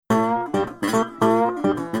Подкаст.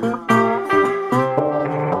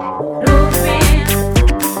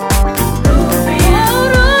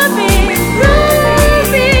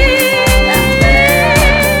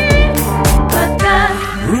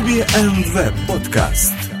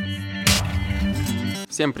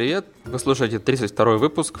 Всем привет! Вы слушаете 32-й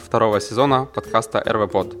выпуск второго сезона подкаста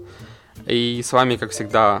РВПод. И с вами, как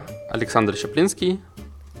всегда, Александр Чаплинский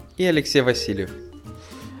и Алексей Васильев.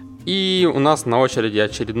 И у нас на очереди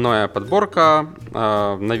очередная подборка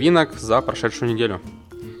новинок за прошедшую неделю.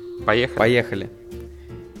 Поехали!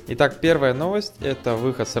 Итак, первая новость – это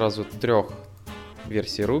выход сразу 3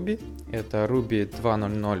 версий Ruby. Это Ruby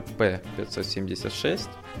 2.0p576,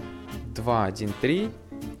 2.1.3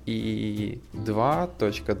 и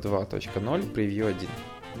 2.2.0 Preview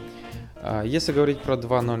 1. Если говорить про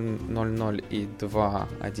 2.0.0 и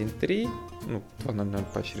 2.1.3, 2.0.0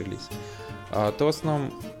 patch-релиз, то в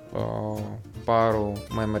основном пару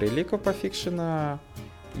memory leak'ов пофикшено,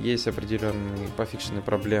 есть определенные пофикшенные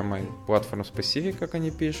проблемы platform-specific, как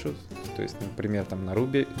они пишут, то есть, например, там на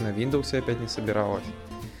Ruby, на Windows опять не собиралось.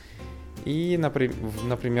 И,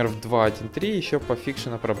 например, в 2.1.3 еще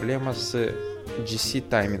пофикшена проблема с GC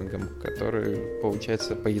таймингом, который,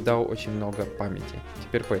 получается, поедал очень много памяти.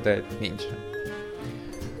 Теперь поедает меньше.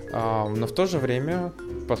 Но в то же время,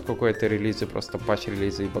 поскольку это релизы, просто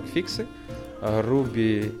патч-релизы и багфиксы,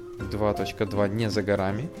 Ruby 2.2 не за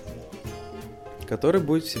горами, который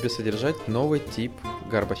будет в себе содержать новый тип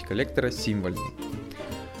garbage коллектора символьный.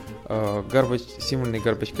 Символьный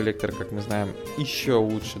garbage коллектор, как мы знаем, еще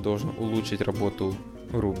лучше должен улучшить работу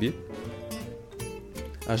Ruby.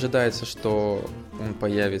 Ожидается, что он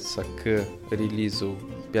появится к релизу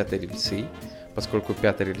 5-й рельсы, поскольку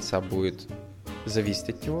 5-я рельса будет зависеть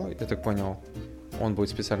от него. Я так понял, он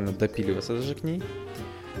будет специально допиливаться даже к ней.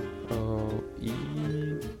 И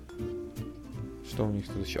что у них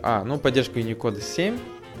тут еще? Поддержка Unicode 7.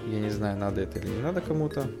 Я не знаю, надо это или не надо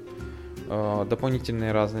кому-то.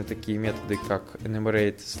 Дополнительные разные такие методы, как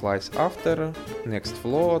enumerate slice after, next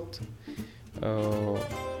float,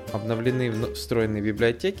 обновлены встроенные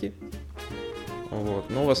библиотеки.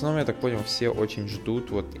 Но в основном, я так понял, все очень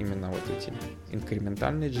ждут именно эти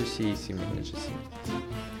инкрементальные GC и символьные GC.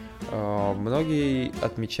 Многие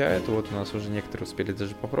отмечают, у нас уже некоторые успели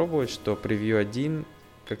даже попробовать, что Preview 1,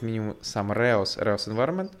 как минимум сам Rails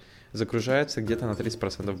Environment, загружается где-то на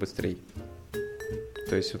 30% быстрее.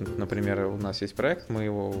 То есть, например, у нас есть проект, мы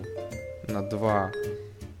его на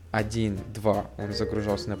 2.1.2 он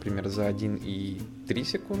загружался, например, за 1,3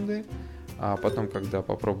 секунды, а потом, когда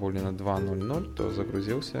попробовали на 2.0.0, то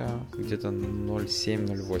загрузился где-то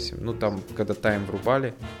 0.7-0.8. Там, когда тайм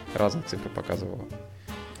врубали, разные цифры показывало.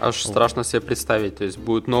 Аж страшно себе представить, то есть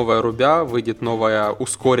будет новая Ruby, выйдет новая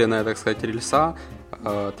ускоренная, так сказать, рельса,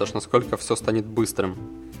 то ж насколько все станет быстрым.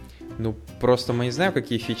 Просто мы не знаем,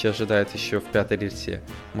 какие фичи ожидают еще в 5-й рельсе.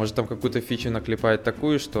 Может, там какую-то фичу наклепают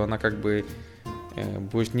такую, что она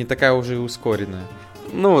будет не такая уже и ускоренная.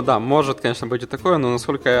 Да, может, конечно, быть и такое, но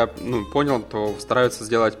насколько я понял, то стараются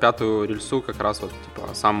сделать 5-ю рельсу как раз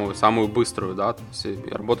самую быструю, да, то есть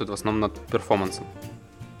работают в основном над перформансом.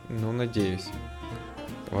 Надеюсь.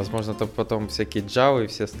 Возможно, то потом всякие Java и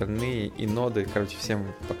все остальные, и ноды, всем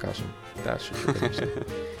покажем. Да, шучу, конечно.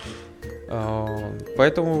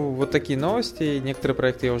 Поэтому вот такие новости. Некоторые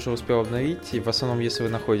проекты я уже успел обновить. И в основном, если вы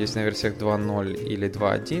находитесь на версиях 2.0 или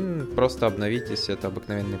 2.1, просто обновитесь. Это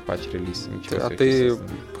обыкновенный патч-релиз. А ты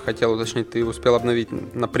хотел уточнить, ты успел обновить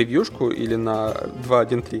на превьюшку или на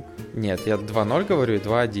 2.1.3? Нет, я 2.0 говорю и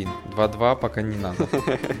 2.1. 2.2 пока не надо.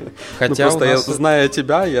 Хотя просто я, зная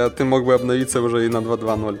тебя, ты мог бы обновиться уже и на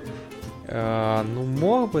 2.2.0.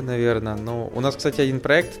 Мог бы, наверное, но у нас, кстати, один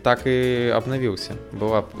проект так и обновился.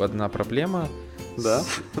 Была одна проблема. Да?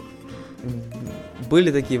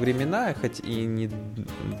 Были такие времена, хоть и не,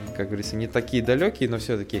 как говорится, не такие далекие, но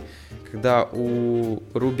все-таки, когда у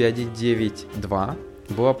Ruby 1.9.2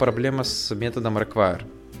 была проблема с методом require.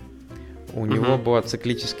 У него был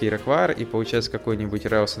циклический require, и, получается, какой-нибудь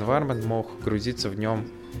Rails environment мог грузиться в нем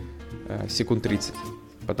секунд 30.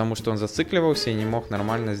 Потому что он зацикливался и не мог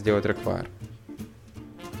нормально сделать require.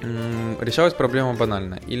 Решалась проблема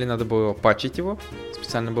банально. Или надо было патчить его,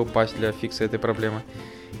 специально был патч для фикса этой проблемы,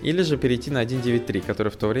 или же перейти на 1.9.3,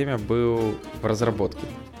 который в то время был в разработке,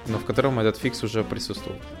 но в котором этот фикс уже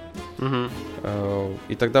присутствовал.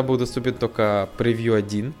 И тогда был доступен только Preview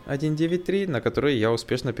 1.9.3, на который я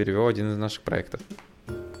успешно перевел один из наших проектов.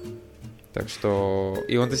 Так что...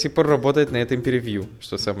 И он до сих пор работает на этом превью,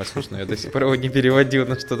 что самое смешное. Я до сих пор его не переводил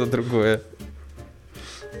на что-то другое.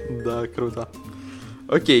 Да, круто.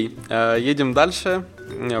 Окей, едем дальше.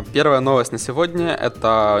 Первая новость на сегодня —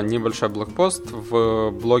 это небольшой блогпост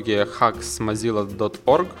в блоге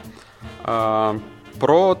hacksmozilla.org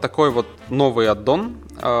про такой вот новый аддон,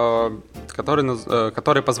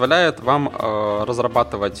 который позволяет вам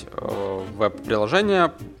разрабатывать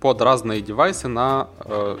веб-приложения под разные девайсы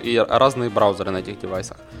и разные браузеры на этих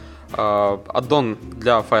девайсах. Аддон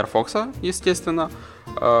для Firefox, естественно,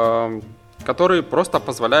 который просто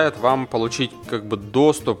позволяет вам получить как бы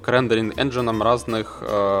доступ к рендеринг-энджинам разных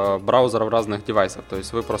браузеров, разных девайсов. То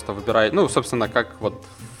есть вы просто выбираете, ну, собственно, как вот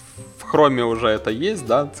в Chrome уже это есть,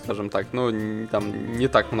 да, скажем так, ну, там не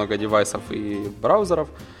так много девайсов и браузеров,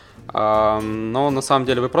 но на самом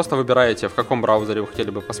деле вы просто выбираете, в каком браузере вы хотели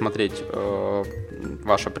бы посмотреть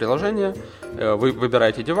ваше приложение, вы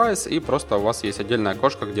выбираете девайс, и просто у вас есть отдельное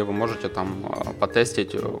окошко, где вы можете там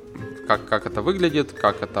потестить, как это выглядит,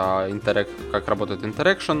 как работает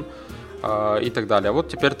Interaction и так далее. Вот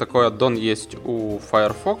теперь такой аддон есть у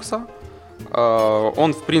Firefox.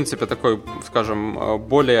 Он, в принципе, такой, скажем,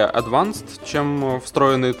 более advanced, чем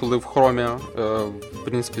встроенные тулы в Chrome. В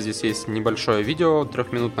принципе, здесь есть небольшое видео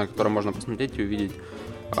 3-минутное, которое можно посмотреть и увидеть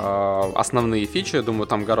основные фичи. Я думаю,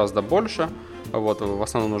 там гораздо больше. Вот, в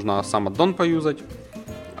основном нужно сам аддон поюзать.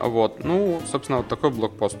 Вот, ну, собственно, вот такой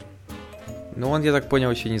блогпост. Ну, он, я так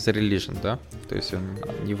понял, еще не зарелижен, да? То есть он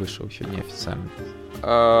не вышел еще неофициально.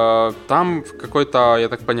 Там какой-то, я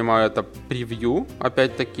так понимаю, это превью,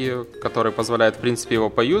 опять-таки, который позволяет, в принципе, его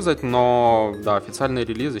поюзать, но, да, официальный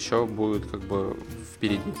релиз еще будет как бы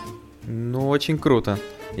впереди. Ну, очень круто.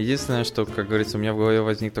 Единственное, что, как говорится, у меня в голове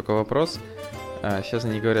возник только вопрос. Сейчас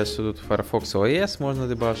они говорят, что тут Firefox OS можно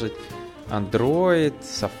дебажить, Android,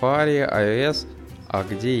 Safari, iOS, а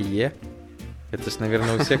где IE? Это ж,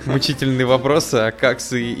 наверное, у всех мучительные вопросы, а как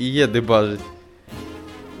с IE дебажить?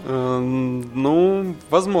 Ну,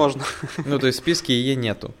 возможно. Ну, то есть в списке IE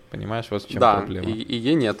нету, понимаешь, вот в чем проблема. Да,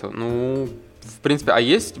 IE нету. Ну, в принципе, а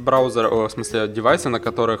есть браузер, в смысле, девайсы, на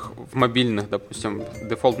которых в мобильных, допустим,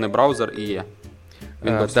 дефолтный браузер IE?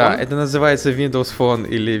 Да, это называется Windows Phone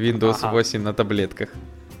или Windows 8 на таблетках.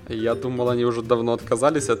 Я думал, они уже давно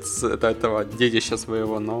отказались от этого детища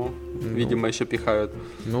своего, но, видимо, еще пихают.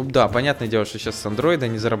 Ну да, понятное дело, что сейчас с Android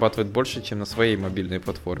они зарабатывают больше, чем на своей мобильной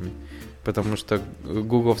платформе. Потому что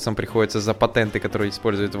гугловцам приходится за патенты, которые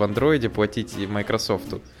используют в Android, платить и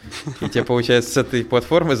Microsoft. И тебе, получается, с этой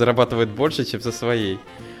платформы зарабатывают больше, чем со своей.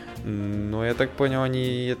 Но я так понял,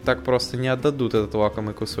 они так просто не отдадут этот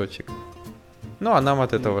лакомый кусочек. Ну, а нам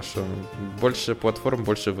от этого что? Больше платформ,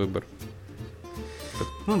 больше выбор.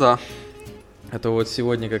 Ну да. А то вот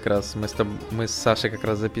сегодня как раз мы с Сашей как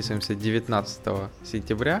раз записываемся 19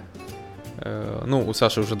 сентября. Ну, у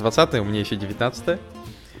Саши уже 20, у меня еще 19.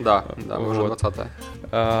 Да, уже 20.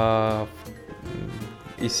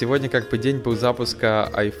 И сегодня как бы день был запуска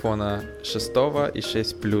iPhone 6 и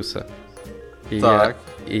 6 Plus.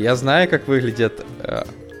 И я знаю, как выглядит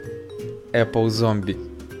Apple Zombie.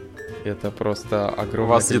 Это просто огромное. У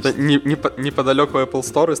вас где-то неподалеку Apple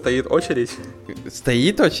Store стоит очередь?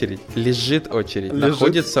 Стоит очередь, лежит очередь,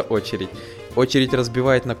 находится очередь. Очередь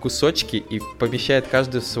разбивает на кусочки и помещает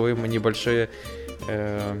каждый в свое небольшое,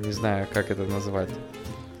 не знаю, как это назвать.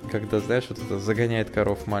 Когда, знаешь, вот это загоняет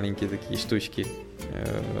коров маленькие такие штучки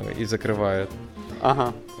и закрывают.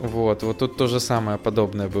 Ага. Вот тут то же самое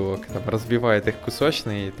подобное было. Там разбивает их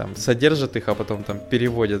кусочные, там содержит их, а потом там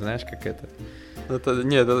переводит, знаешь, как это. Это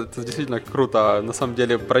действительно круто. На самом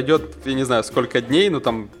деле пройдет, я не знаю, сколько дней, но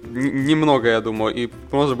там немного, я думаю, и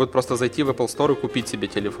можно будет просто зайти в Apple Store и купить себе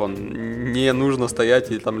телефон. Не нужно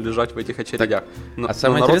стоять и там лежать в этих очередях. Но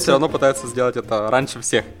народ все равно пытается сделать это раньше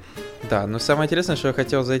всех. Да, но самое интересное, что я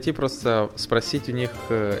хотел зайти, просто спросить у них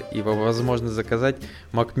и, возможно, заказать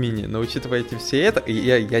Mac Mini. Но учитывая все это,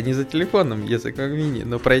 я не за телефоном, я за Mac Mini,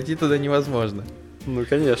 но пройти туда невозможно. Ну,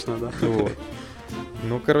 конечно, да. Вот.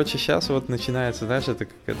 Ну, короче, сейчас вот начинается, знаешь, это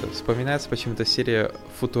как это, вспоминается почему-то серия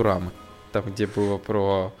Футурамы, там, где было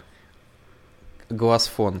про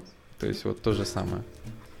глазфон, то есть вот то же самое.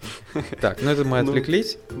 Так, ну это мы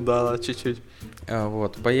отвлеклись. Да, чуть-чуть.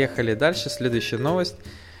 Вот, поехали дальше. Следующая новость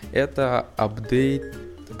 — это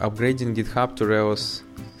upgrading GitHub to Rails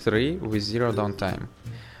 3 with zero downtime.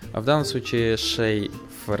 В данном случае Шей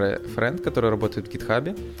Френд, который работает в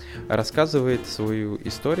GitHub, рассказывает свою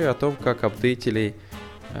историю о том, как апдейтили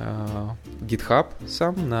GitHub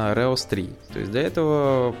сам на Rails 3. То есть до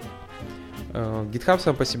этого GitHub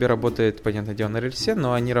сам по себе работает, понятное дело, на Rails,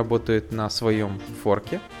 но они работают на своем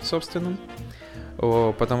форке собственном,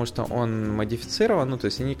 потому что он модифицирован, ну то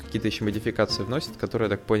есть они какие-то еще модификации вносят, которые,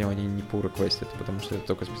 я так понял, они не pull requestят, потому что это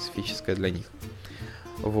только специфическое для них.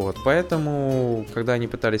 Вот, поэтому, когда они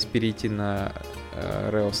пытались перейти на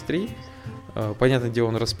Rails 3, понятное дело,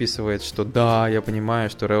 он расписывает, что да, я понимаю,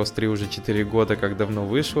 что Rails 3 уже 4 года как давно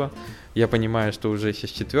вышло, я понимаю, что уже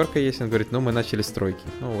сейчас 4 есть, он говорит, мы начали с 3,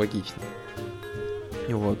 логично.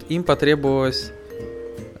 Вот, им потребовалось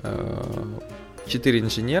 4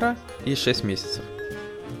 инженера и 6 месяцев,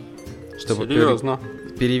 чтобы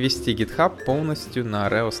перевести GitHub полностью на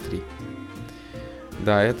Rails 3.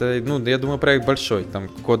 Да, это, я думаю, проект большой, там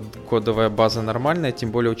кодовая база нормальная, тем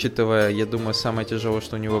более, учитывая, я думаю, самое тяжелое,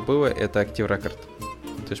 что у него было, это Active Record.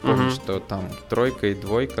 Ты же помнишь, что там 3 и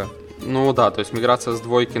 2. Ну да, то есть миграция с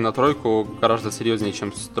 2 на 3 гораздо серьезнее,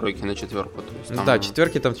 чем с 3 на 4. То есть, там... Да,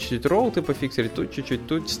 4 там чуть-чуть роуты пофиксили, тут чуть-чуть,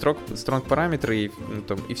 тут стронг параметры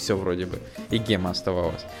и все вроде бы. И гемма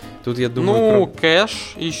оставалась. Тут, я думаю...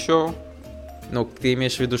 кэш еще... ты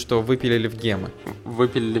имеешь в виду, что выпилили в геммы?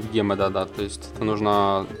 Выпилили в геммы, да. То есть это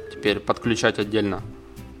нужно теперь подключать отдельно.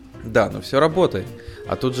 Да, но все работает.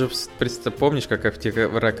 А тут же, помнишь, как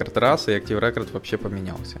Active Record раз, и Active Record вообще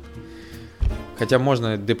поменялся. Хотя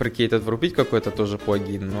можно deprecated врубить какой-то тоже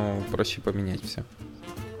плагин, но проще поменять все.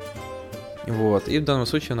 Вот. И в данном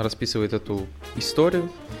случае он расписывает эту историю,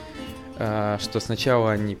 что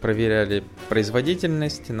сначала они проверяли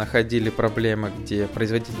производительность, находили проблемы, где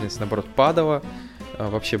производительность, наоборот, падала.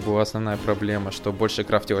 Вообще была основная проблема, что больше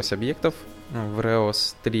крафтилось объектов в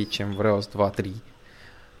Rails 3, чем в Rails 2.3.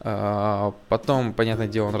 Потом, понятное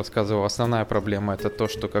дело, он рассказывал, основная проблема — это то,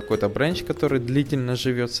 что какой-то бренч, который длительно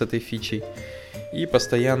живет с этой фичей, и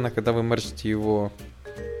постоянно, когда вы мержите его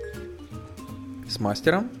с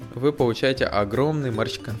мастером, вы получаете огромный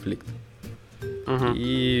мерч-конфликт.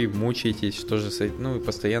 И мучаетесь, что же с этим, и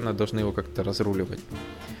постоянно должны его как-то разруливать.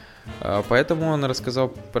 Поэтому он рассказал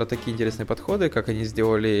про такие интересные подходы, как они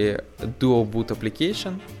сделали Dual Boot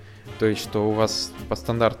Application, то есть, что у вас по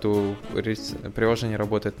стандарту приложение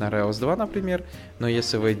работает на Rails 2, например, но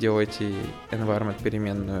если вы делаете environment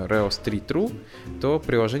переменную Rails 3 true, то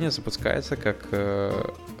приложение запускается как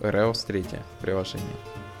Rails 3 приложение.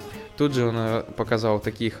 Тут же он показал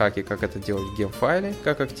такие хаки, как это делать в гем-файле,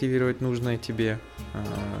 как активировать нужные тебе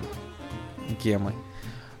гемы.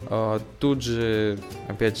 Тут же,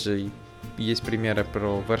 опять же, есть примеры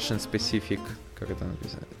про version specific, как это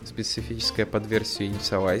написано, специфическая под версию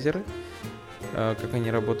инициалайзеры, как они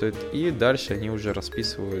работают, и дальше они уже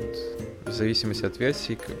расписывают в зависимости от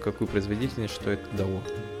версии, какую производительность, что это дало.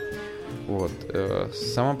 Вот.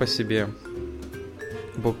 Сама по себе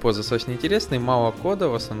блокпост достаточно интересный, мало кода,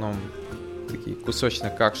 в основном такие кусочно,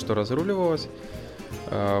 как что разруливалось,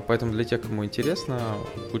 поэтому для тех, кому интересно,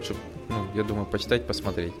 лучше, я думаю, почитать,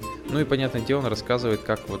 посмотреть. И, понятное дело, он рассказывает,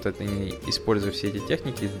 как вот это они, используя все эти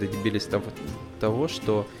техники, добились того,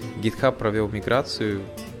 что GitHub провел миграцию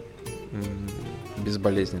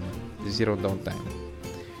безболезненно, zero downtime.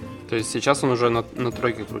 То есть сейчас он уже на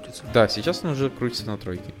 3 крутится? Да, сейчас он уже крутится на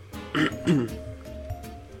 3.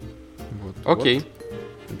 Окей. Вот.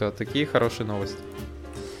 Да, такие хорошие новости.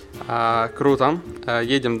 Круто.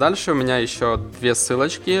 Едем дальше. У меня еще 2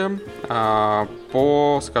 ссылочки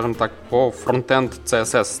по, скажем так, по фронтенд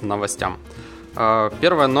CSS новостям.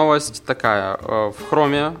 Первая новость такая. В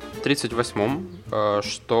Chrome 38,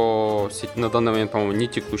 что на данный момент, по-моему, не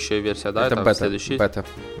текущая версия, да? Это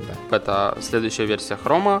бета, следующая версия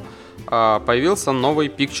Chrome. Появился новый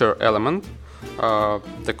Picture Element.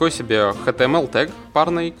 Такой себе HTML тег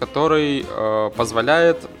парный, который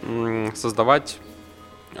позволяет создавать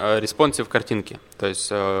responsive картинки, то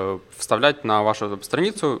есть вставлять на вашу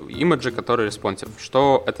веб-страницу имиджи, которые responsive.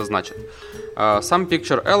 Что это значит? Сам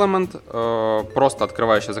Picture Element просто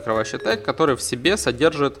открывающий и закрывающий тег, который в себе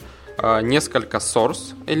содержит несколько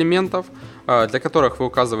source элементов, для которых вы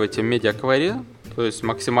указываете media query, то есть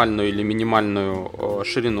максимальную или минимальную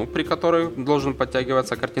ширину, при которой должен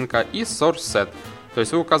подтягиваться картинка, и source set. То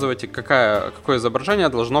есть вы указываете, какое изображение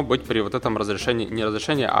должно быть при вот этом разрешении, не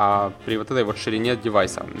разрешении, а при вот этой вот ширине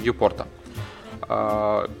девайса, вьюпорта.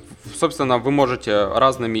 Собственно, вы можете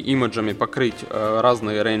разными имиджами покрыть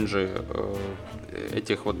разные рейнджи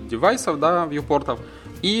этих вот девайсов, да, вьюпортов.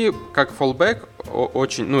 И как fallback,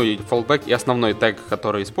 и fallback и основной тег,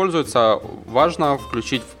 который используется, важно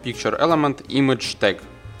включить в Picture Element image tag,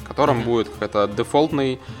 в котором будет какой-то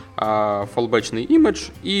дефолтный fallback'ный имидж,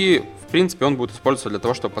 и в принципе он будет использоваться для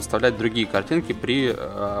того, чтобы подставлять другие картинки при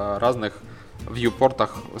разных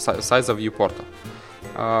вьюпортах, сайза вьюпорта.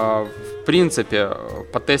 В принципе,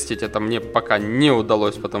 потестить это мне пока не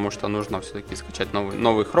удалось, потому что нужно все-таки скачать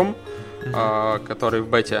новый Chrome, который в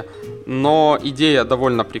бете. Но идея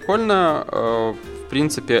довольно прикольная. В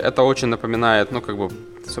принципе, это очень напоминает,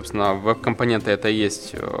 собственно, веб-компоненты это и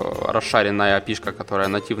есть расшаренная API-шка, которая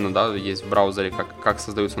нативно, да, есть в браузере, как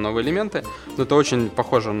создаются новые элементы. Но это очень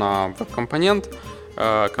похоже на веб-компонент,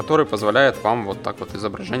 который позволяет вам вот так вот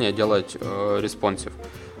изображение делать responsive.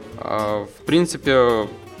 В принципе,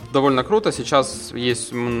 довольно круто. Сейчас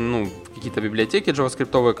есть какие-то библиотеки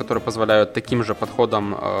JavaScript, которые позволяют таким же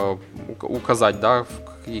подходом указать, да,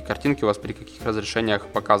 какие картинки у вас при каких разрешениях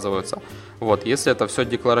показываются. Вот. Если это все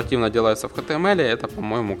декларативно делается в HTML, это,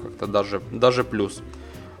 по-моему, как-то даже плюс.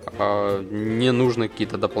 Не нужны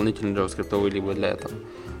какие-то дополнительные JavaScript либо для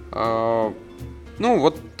этого.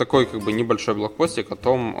 Вот такой как бы небольшой блокпостик о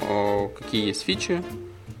том, какие есть фичи,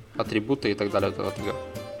 атрибуты и так далее.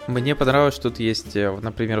 Мне понравилось, что тут есть,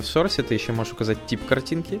 например, в source ты еще можешь указать тип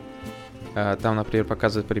картинки. Там, например,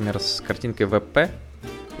 показывает пример с картинкой WebP.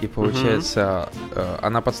 И получается,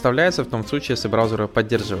 она подставляется в том случае, если браузер ее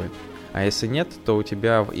поддерживает. А если нет, то у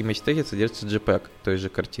тебя в image теге содержится JPEG той же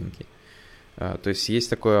картинки. То есть есть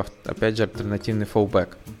такой, опять же, альтернативный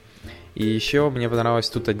fallback. И еще мне понравилось,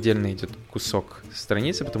 тут отдельно идет кусок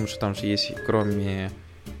страницы, потому что там же есть, кроме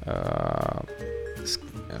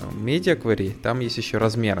media query, там есть еще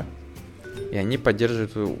размеры. И они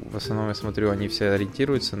поддерживают, в основном, я смотрю, они все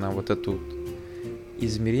ориентируются на вот это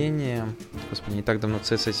измерение. Господи, не так давно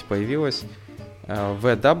CSS появилось.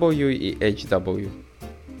 VW и HW.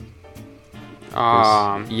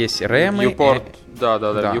 То есть REM viewport, да.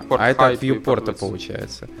 Viewport, а это от viewport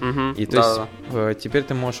получается. И то есть теперь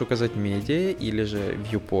ты можешь указать media или же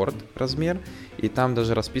viewport размер, и там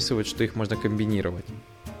даже расписывают, что их можно комбинировать.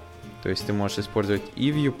 То есть ты можешь использовать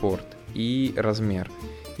и viewport, и размер,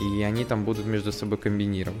 и они там будут между собой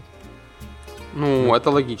комбинировать. Это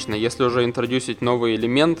логично. Если уже интродюсить новый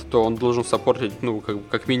элемент, то он должен саппортить,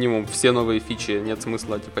 как минимум, все новые фичи. Нет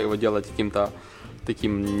смысла, его делать каким-то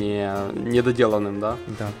таким недоделанным, да?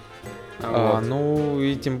 Да. Вот.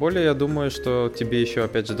 И тем более, я думаю, что тебе еще,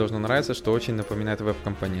 опять же, должно нравиться, что очень напоминает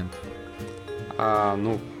веб-компонент.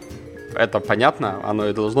 Это понятно, оно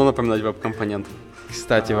и должно напоминать веб-компонент.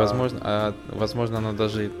 Кстати, возможно, оно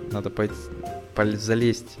даже надо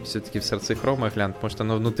залезть все-таки в сердце Chrome и глянуть, потому что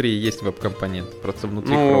оно внутри есть веб-компонент, просто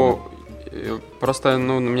внутри Chrome. Просто,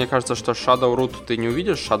 мне кажется, что Shadow Root ты не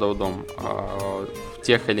увидишь Shadow DOM в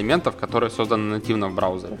тех элементах, которые созданы нативно в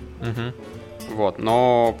браузере. Вот,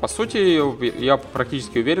 но по сути я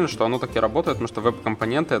практически уверен, что оно так и работает, потому что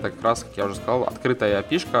веб-компоненты это как раз, как я уже сказал, открытая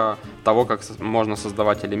API-шка того, как можно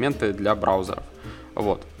создавать элементы для браузеров.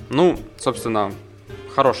 Вот. Собственно,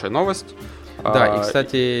 хорошая новость. Да, и,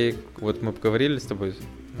 кстати, вот мы поговорили с тобой,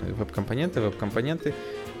 веб-компоненты.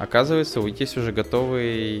 Оказывается, есть уже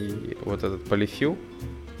готовый вот этот polyfill,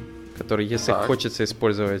 который, если хочется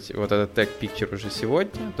использовать вот этот tag picture уже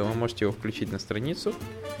сегодня, то вы можете его включить на страницу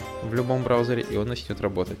в любом браузере, и он начнет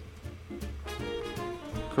работать.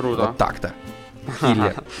 Круто. Вот так-то.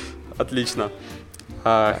 Киллер. Отлично.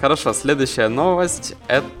 Хорошо, следующая новость —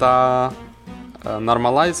 это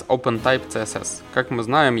Normalize OpenType CSS. Как мы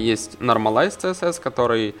знаем, есть Normalize CSS,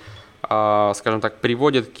 который, скажем так,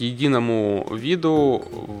 приводит к единому виду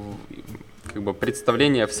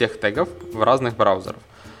представления всех тегов в разных браузерах.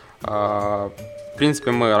 В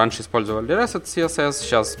принципе, мы раньше использовали Reset CSS,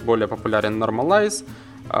 сейчас более популярен Normalize,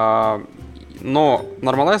 но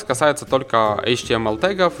Normalize касается только HTML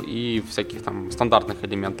тегов и всяких там стандартных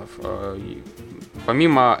элементов.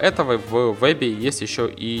 Помимо этого в вебе есть еще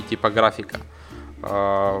и типографика.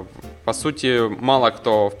 По сути, мало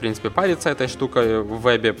кто, в принципе, парится этой штукой в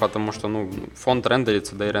вебе, потому что, фонт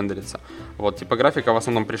рендерится, да и рендерится. Вот, типографика в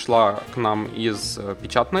основном пришла к нам из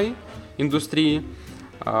печатной индустрии,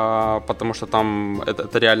 потому что там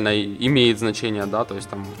это реально имеет значение, да, то есть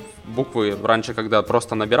там буквы раньше, когда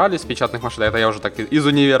просто набирались в печатных машинах, это я уже так из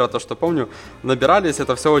универа то, что помню, набирались,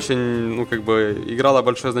 это все очень, играло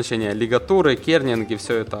большое значение. Лигатуры, кернинги,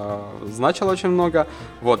 все это значило очень много.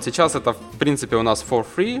 Вот, сейчас это, в принципе, у нас for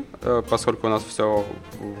free, поскольку у нас все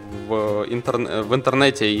в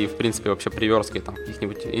интернете и, в принципе, вообще при верстке, там, в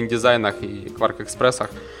каких-нибудь индизайнах и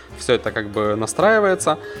Quark-экспрессах все это как бы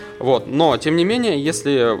настраивается. Вот, но, тем не менее,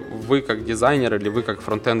 если вы как дизайнер или вы как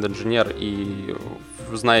фронтенд-инженер и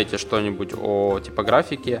знаете что-нибудь о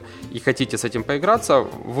типографике и хотите с этим поиграться,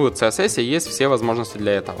 в CSS есть все возможности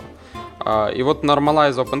для этого. И вот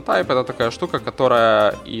Normalize OpenType — это такая штука,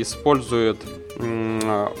 которая использует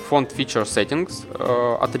Font Feature Settings,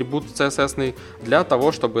 атрибут CSS, для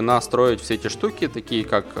того, чтобы настроить все эти штуки, такие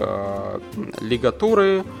как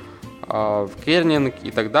лигатуры, кернинг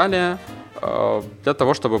и так далее, для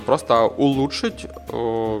того, чтобы просто улучшить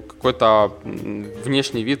какой-то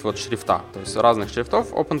внешний вид вот шрифта. То есть разных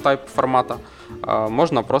шрифтов OpenType формата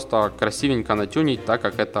можно просто красивенько натюнить, так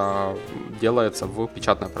как это делается в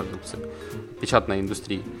печатной продукции, печатной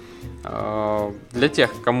индустрии. Для тех,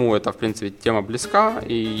 кому это, в принципе, тема близка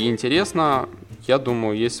и интересна, я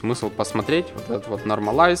думаю, есть смысл посмотреть вот этот вот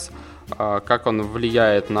Normalize, как он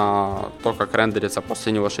влияет на то, как рендерятся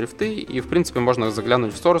после него шрифты. И, в принципе, можно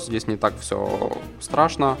заглянуть в Source, здесь не так все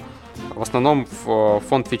страшно. В основном в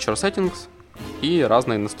Font Feature Settings и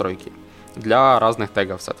разные настройки для разных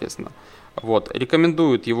тегов, соответственно. Вот.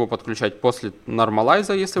 Рекомендуют его подключать после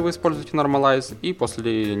Normalize, если вы используете Normalize, и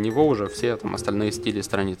после него уже все там остальные стили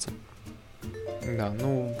страницы. Да,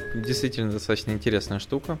 ну, действительно достаточно интересная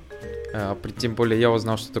штука. Тем более я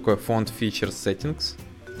узнал, что такое Font Feature Settings.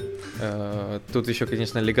 Тут еще,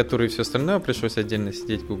 конечно, лигатуры и все остальное пришлось отдельно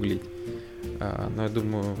сидеть гуглить. Но я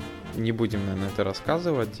думаю, не будем, наверное, это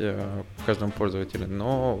рассказывать каждому пользователю.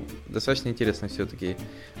 Но достаточно интересно все-таки.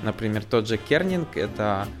 Например, тот же kerning —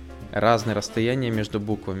 это разные расстояния между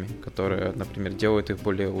буквами, которые, например, делают их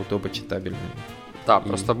более удобочитабельными. Да,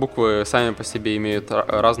 просто буквы сами по себе имеют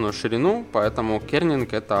разную ширину, поэтому kerning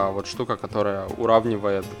 — это вот штука, которая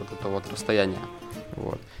уравнивает вот это вот расстояние.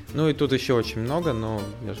 Вот. Ну и тут еще очень много, но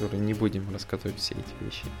я же говорю, не будем рассказывать все эти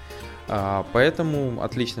вещи. Поэтому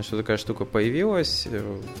отлично, что такая штука появилась.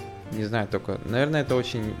 Не знаю, только, наверное, это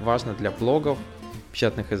очень важно для блогов,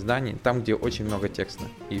 печатных изданий, там, где очень много текста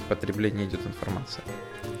и в потреблении идет информация.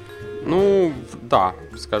 Ну, да,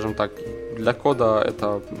 скажем так, для кода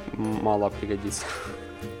это мало пригодится.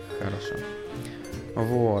 Хорошо.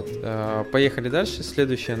 Вот. Поехали дальше.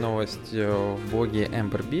 Следующая новость в блоге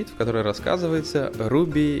Ember-Bit, в которой рассказывается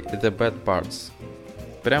Ruby The Bad Parts.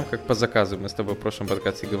 Прям как по заказу. Мы с тобой в прошлом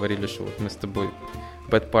подкасте говорили, что вот мы с тобой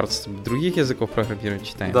Bad Parts других языков программирования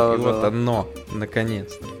читаем. Да, и да. вот оно,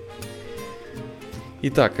 наконец-то.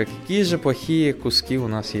 Итак, какие же плохие куски у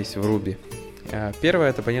нас есть в Ruby?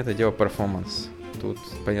 Первое, это, понятное дело, перформанс. Тут,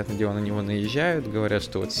 понятное дело, на него наезжают, говорят,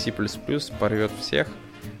 что вот C++ порвет всех,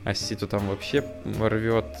 а C то там вообще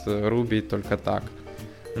рвет Ruby только так.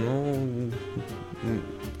 Ну,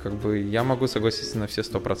 как бы я могу согласиться на все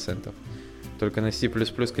 100%. Только на C++,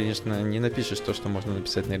 конечно, не напишешь то, что можно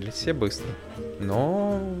написать на рельсе быстро.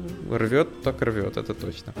 Но рвет так рвет, это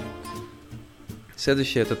точно.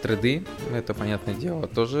 Следующее — это треды. Это, понятное дело,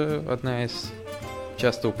 тоже одна из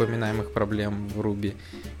часто упоминаемых проблем в Ruby.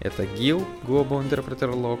 Это GIL, Global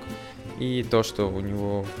Interpreter Lock, и то, что у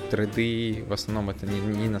него треды, в основном это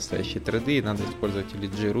не настоящие треды, надо использовать или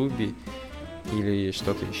JRuby, или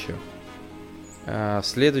что-то еще.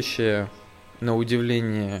 Следующее, на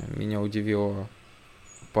удивление, меня удивило,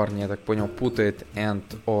 парни, я так понял, путает and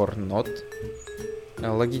or not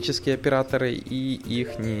логические операторы и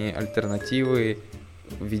их альтернативы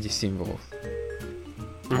в виде символов.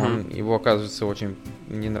 Его, оказывается, очень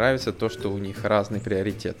не нравится то, что у них разный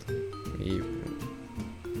приоритет. И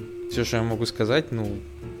все, что я могу сказать,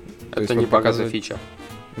 это не баг, это фича.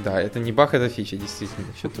 Да, это не баг, это фича, действительно,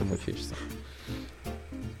 что-то мучаешься.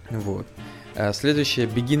 Вот. Следующее,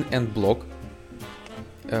 begin end block.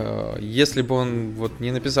 Если бы он вот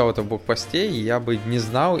не написал это в блог-посте, я бы не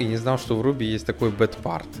знал, что в Ruby есть такой bad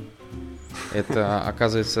part. Это,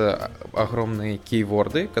 оказывается, огромные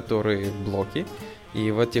кейворды, которые блоки. И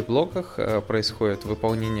в этих блоках происходит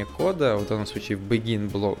выполнение кода, в данном случае в begin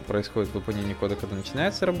блок происходит выполнение кода, когда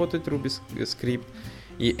начинается работать Ruby скрипт,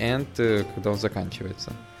 и end, когда он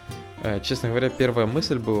заканчивается. Честно говоря, первая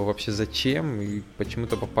мысль была вообще зачем, и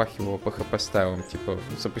почему-то попахивало PHP стайлом, типа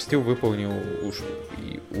запустил, выполнил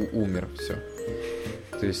и умер, все.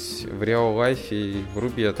 То есть в real life и в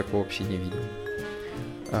Ruby я такого вообще не видел.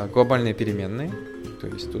 Глобальные переменные, то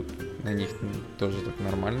есть тут на них тоже так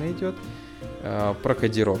нормально идет. Про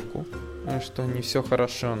кодировку, что не все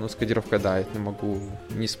хорошо. Ну, с кодировкой, да, я не могу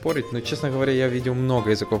не спорить. Но, честно говоря, я видел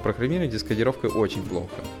много языков программирования, где с кодировкой очень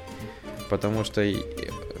плохо. Потому что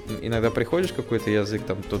иногда приходишь в какой-то язык,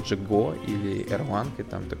 там тот же Go или Erlang, и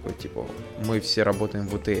там такой, типа, мы все работаем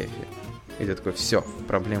в UTF. И ты такой, все,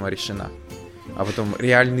 проблема решена. А потом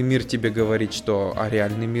реальный мир тебе говорит, что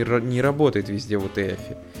реальный мир не работает везде в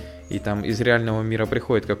UTF. И там из реального мира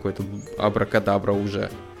приходит какой-то абракадабра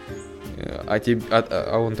уже.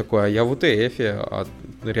 А он такой, а я в UTF, а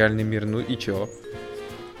реальный мир, ну и чё?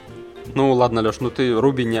 Ну ладно, Лёш, ты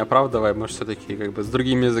Ruby не оправдывай, мы же все-таки как бы с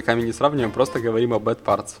другими языками не сравниваем, просто говорим о bad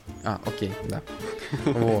parts. Окей, да.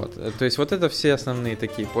 Вот, то есть вот это все основные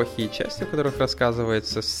такие плохие части, о которых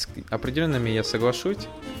рассказывается. С определенными я соглашусь,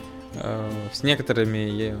 с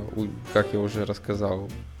некоторыми, как я уже рассказал,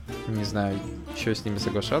 не знаю, что с ними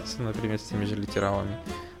соглашаться, например, с теми же литералами.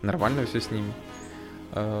 нормально все с ними.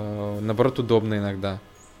 Наоборот, удобно иногда.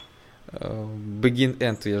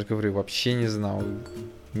 Begin-end, я же говорю, вообще не знал.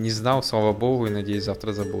 Не знал, слава богу, и надеюсь,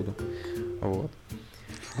 завтра забуду. Вот.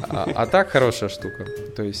 А так хорошая штука.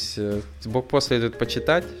 То есть блокпост следует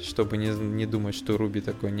почитать, чтобы не думать, что Ruby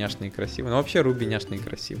такой няшный и красивый. Но вообще Ruby няшный и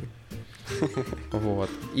красивый. Вот.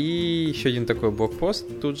 И еще один такой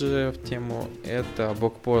блокпост тут же в тему. Это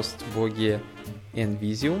блокпост в блоге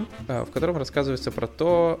Envisium, в котором рассказывается про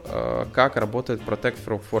то, как работает Protect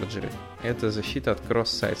from Forgery. Это защита от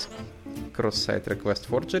cross-site request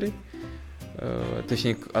forgery.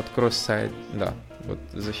 Точнее, от cross-site, да, вот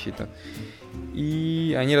защита.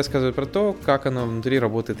 И они рассказывают про то, как оно внутри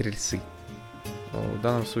работает рельсы. В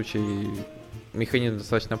данном случае механизм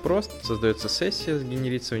достаточно прост. Создается сессия,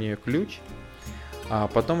 генерится у нее ключ, а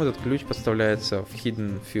потом этот ключ подставляется в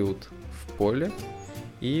hidden field в поле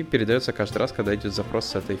и передается каждый раз, когда идет запрос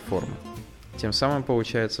с этой формы. Тем самым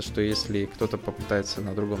получается, что если кто-то попытается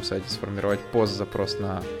на другом сайте сформировать пост-запрос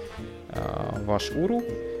на ваш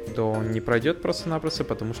URL, то он не пройдет просто-напросто,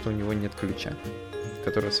 потому что у него нет ключа,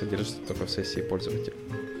 который содержится только в сессии пользователя.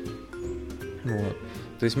 Вот.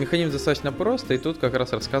 То есть механизм достаточно прост, и тут как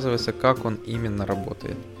раз рассказывается, как он именно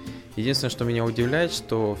работает. Единственное, что меня удивляет,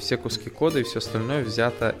 что все куски кода и все остальное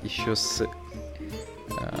взято еще с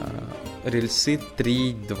рельсы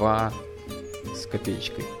 3.2 с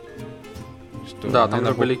копеечкой. Что, да, там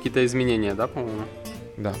же были какие-то изменения, да, по-моему?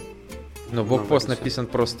 Да. Но блокпост написан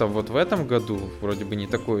просто вот в этом году, вроде бы не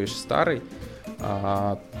такой уж старый,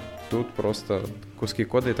 а тут просто куски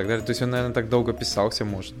кода и так далее. То есть он, наверное, так долго писался,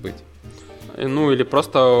 может быть. Ну, или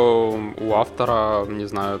просто у автора, не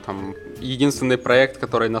знаю, там, единственный проект,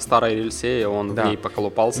 который на старой рельсе, он в ней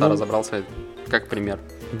поколупался, разобрался, как пример.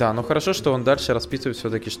 Да, но хорошо, что он дальше расписывает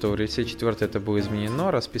все-таки, что в рельсе 4 это было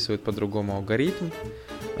изменено, расписывает по-другому алгоритм,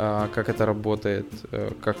 как это работает,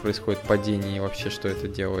 как происходит падение и вообще, что это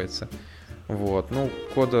делается. Вот, ну,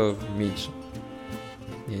 кода меньше.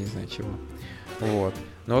 Я не знаю чего. Вот.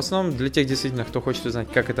 Но в основном для тех, действительно, кто хочет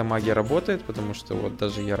узнать, как эта магия работает, потому что вот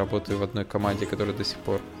даже я работаю в одной команде, которая до сих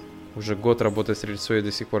пор уже год работает с рельсой и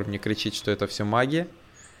до сих пор мне кричит, что это все магия,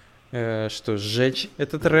 что сжечь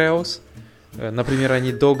этот Rails. Например,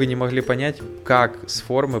 они долго не могли понять, как с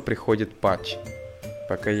формы приходит патч.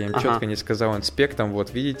 Пока я им четко не сказал инспектам,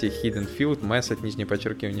 вот видите, hidden field, message, нижнее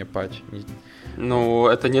подчеркивание, патч. Ну,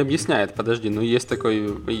 это не объясняет, подожди, ну есть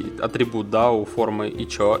такой атрибут, да, у формы, и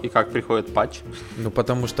чё, и как приходит патч? Ну,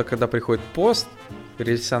 потому что, когда приходит пост,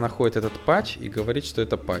 рельса находит этот патч и говорит, что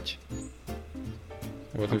это патч.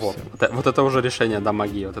 Вот и вот. все. Вот это уже решение, да,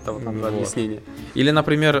 магии, вот это вот объяснение. Или,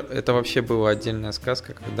 например, это вообще была отдельная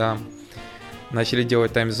сказка, когда начали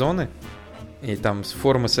делать таймзоны, и там с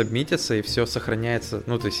формы сабмитятся, и все сохраняется.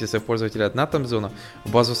 Ну, то есть, если у пользователя одна таймзона,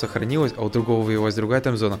 в базу сохранилась, а у другого выявилась другая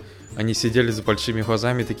таймзона. Они сидели с большими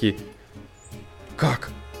глазами такие: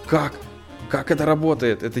 Как? Как это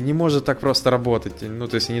работает? Это не может так просто работать. Ну,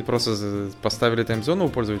 то есть, они просто поставили таймзону у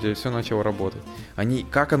пользователя, и все начало работать.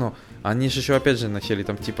 Как оно? Они же еще опять же начали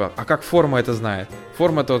там, типа, а как форма это знает?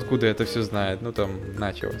 Форма-то откуда это все знает? Ну, там,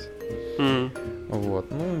 началось.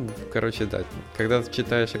 Вот, ну, короче, да, когда ты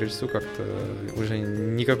читаешь рельсу, как-то уже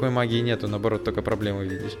никакой магии нету, наоборот, только проблемы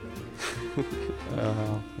видишь.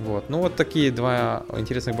 Вот, ну вот такие два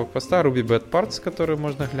интересных блокпоста: Ruby Bad Parts, которые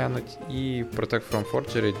можно глянуть, и Protect from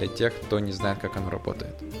Forgery для тех, кто не знает, как оно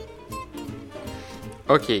работает.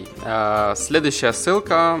 Окей, следующая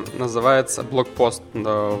ссылка называется блокпост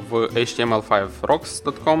в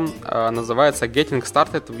html5rocks.com, называется Getting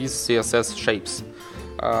Started with CSS Shapes.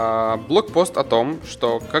 Блокпост о том,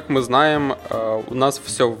 что, как мы знаем, у нас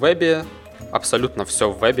все в вебе, абсолютно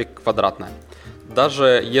все в вебе квадратное.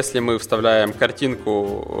 Даже если мы вставляем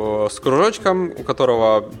картинку с кружочком, у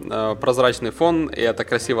которого прозрачный фон, и это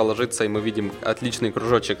красиво ложится, и мы видим отличный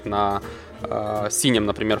кружочек на синем,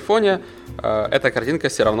 например, фоне, эта картинка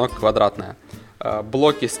все равно квадратная.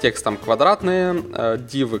 Блоки с текстом квадратные,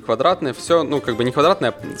 дивы квадратные, все, ну, как бы не квадратные,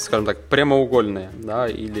 а, скажем так, прямоугольные, да,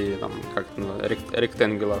 или там как-то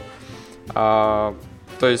rectangular.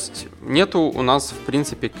 То есть нету у нас, в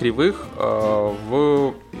принципе, кривых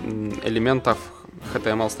в элементах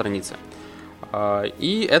HTML-страницы.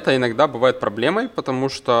 И это иногда бывает проблемой, потому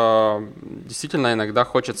что действительно иногда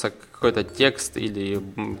хочется какой-то текст или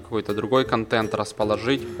какой-то другой контент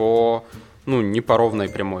расположить по, ну, не по ровной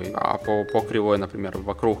прямой, а по кривой, например,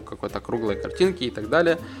 вокруг какой-то круглой картинки и так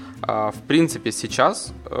далее. В принципе,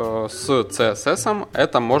 сейчас с CSS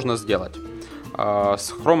это можно сделать.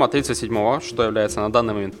 С Chrome 37, что является на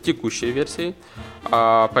данный момент текущей версией,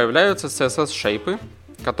 появляются CSS-шейпы,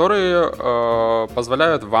 которые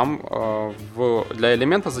позволяют вам для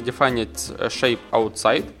элемента задефинить shape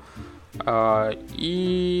outside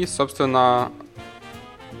и, собственно,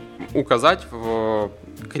 указать в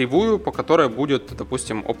кривую, по которой будет,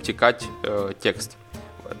 допустим, обтекать текст,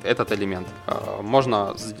 этот элемент.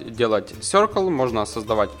 Можно делать circle, можно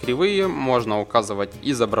создавать кривые, можно указывать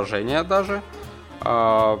изображения даже.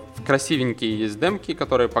 Красивенькие есть демки,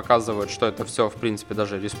 которые показывают, что это все, в принципе,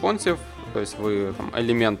 даже responsive. То есть вы там,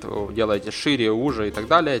 элемент делаете шире, уже и так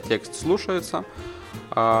далее, текст слушается.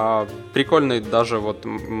 Прикольный даже вот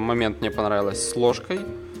момент мне понравилось с ложкой.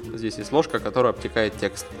 Здесь есть ложка, которая обтекает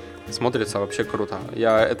текст. Смотрится вообще круто.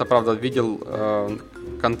 Я это, правда, видел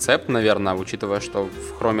концепт, наверное, учитывая, что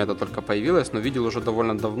в Chrome это только появилось, но видел уже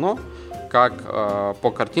довольно давно, как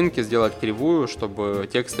по картинке сделать кривую, чтобы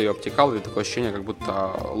текст ее обтекал, и такое ощущение, как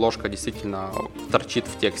будто ложка действительно торчит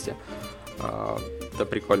в тексте. Это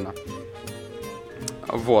прикольно.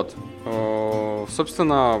 Вот.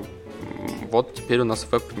 Собственно, вот теперь у нас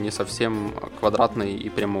веб не совсем квадратный и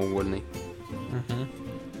прямоугольный.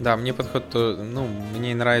 Да, мне подход,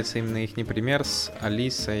 мне нравится именно их пример с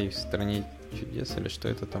Алисой в «Стране чудес», или что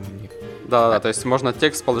это там у них. Да, то есть можно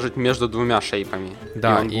текст положить между двумя шейпами.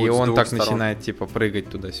 Да, и он так начинает, типа, прыгать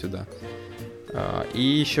туда-сюда. И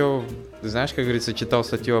еще, знаешь, как говорится, читал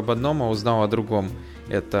статью об одном, а узнал о другом.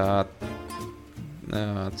 Это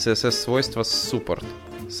CSS-свойство support.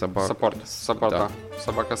 Support, да.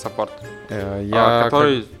 Собака support.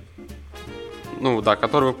 Который...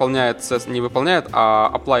 который выполняет CSS, не выполняет,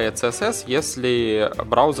 а apply CSS, если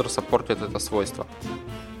браузер саппортит это свойство.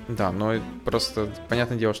 Да, но просто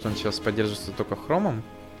понятное дело, что он сейчас поддерживается только Chrome,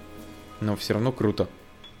 но все равно круто.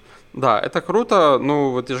 Да, это круто.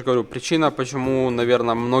 Вот я же говорю, причина, почему,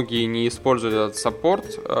 наверное, многие не используют этот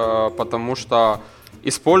саппорт, потому что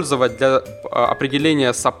использовать для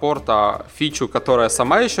определения саппорта фичу, которая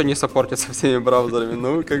сама еще не саппортится всеми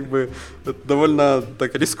браузерами, это довольно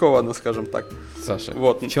так рискованно, скажем так. Саша,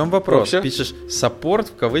 в чем вопрос? Вообще? Пишешь «саппорт»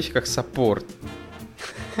 в кавычках «саппорт».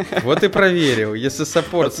 Вот и проверил. Если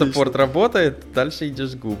саппорт работает, дальше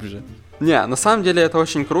идешь глубже. Не, на самом деле это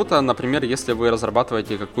очень круто. Например, если вы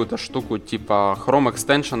разрабатываете какую-то штуку типа Chrome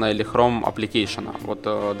Extension или Chrome Application. Вот,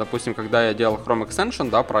 допустим, когда я делал Chrome Extension,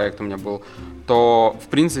 да, проект у меня был, то, в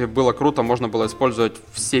принципе, было круто, можно было использовать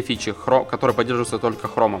все фичи, которые поддерживаются только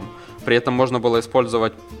Chrome. При этом можно было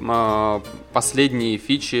использовать последние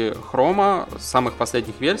фичи Chrome, самых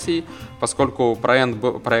последних версий, поскольку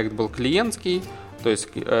проект был клиентский. То есть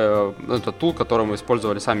это тул, который мы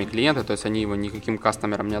использовали сами клиенты, то есть они его никаким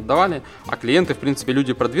кастомерам не отдавали, а клиенты, в принципе,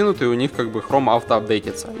 люди продвинутые, у них Chrome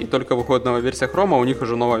автоапдейтится. И только выходит новая версия Chrome, у них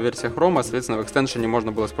уже новая версия Chrome, соответственно, в экстеншене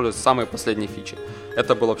можно было использовать самые последние фичи.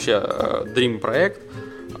 Это был вообще dream проект.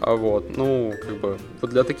 Вот, вот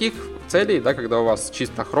для таких целей, да, когда у вас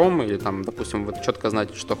чисто Chrome, или там, допустим, вы четко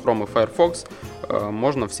знаете, что Chrome и Firefox,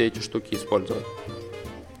 можно все эти штуки использовать.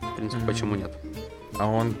 В принципе, почему нет? А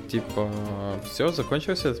он, все,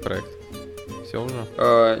 закончился этот проект? Все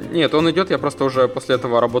уже? Нет, он идет, я просто уже после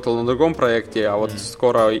этого работал на другом проекте, а вот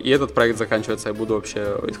скоро и этот проект заканчивается, я буду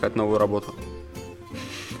вообще искать новую работу.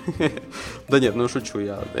 Да нет, шучу,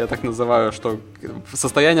 я так называю, что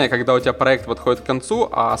состояние, когда у тебя проект подходит к концу,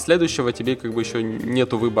 а следующего тебе еще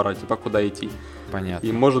нету выбора, куда идти. Понятно.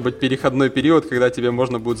 И может быть переходной период, когда тебе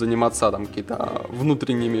можно будет заниматься какими-то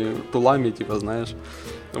внутренними тулами, знаешь.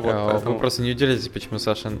 Вы просто не удивляетесь, почему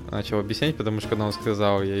Саша начал объяснять, потому что когда он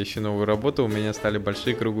сказал, я ищу новую работу, у меня стали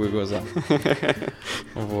большие круглые глаза.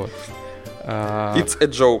 Вот. It's a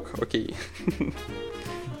joke, окей.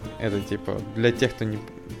 Это для тех, кто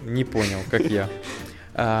не понял, как я.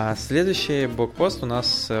 Следующий блокпост у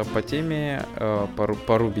нас по теме,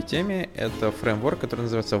 по Ruby теме, это фреймворк, который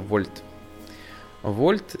называется Volt.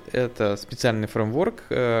 Volt — это специальный фреймворк,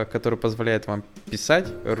 который позволяет вам писать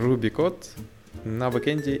Ruby код на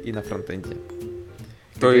бэкэнде и на фронтенде.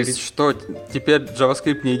 То есть, что теперь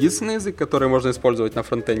JavaScript не единственный язык, который можно использовать на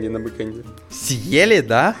фронтенде и на бэкэнде? Съели,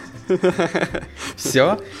 да?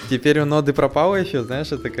 Все, теперь у ноды пропало еще,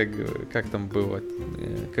 знаешь, это как там было,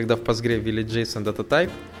 когда в Postgre ввели JSON Data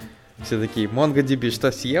Type, все такие, MongoDB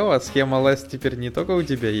что съела, схема less теперь не только у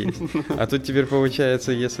тебя есть, а тут теперь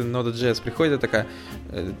получается, если Node.js приходит, такая,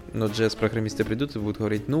 Node.js программисты придут и будут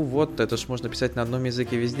говорить, это ж можно писать на одном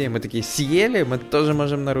языке везде, и мы такие, съели, мы тоже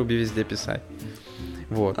можем на Ruby везде писать.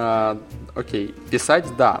 Вот. Окей, писать,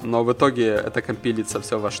 да, но в итоге это компилится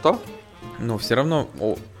все во что? Но все равно,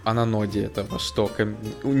 а на ноде это во что?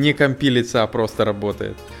 Не компилится, а просто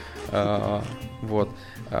работает. Вот.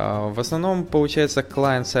 В основном, получается,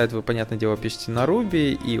 клиент-сайт вы, понятное дело, пишете на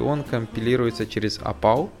Ruby, и он компилируется через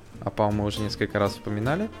APAL. APA мы уже несколько раз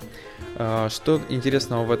вспоминали. Что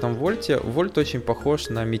интересного в этом вольте? Вольт очень похож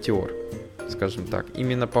на Meteor, скажем так.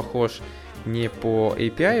 Именно похож не по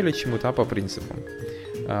API или чему-то, а по принципам.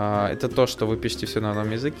 Это то, что вы пишете все на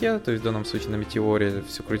одном языке, то есть в данном случае на Meteor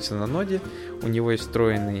все крутится на ноде. У него есть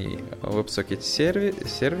встроенный WebSocket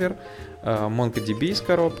сервер, MongoDB из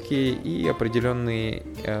коробки и определенный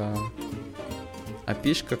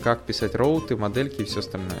API-шка, как писать роуты, модельки и все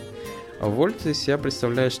остальное. Volt из себя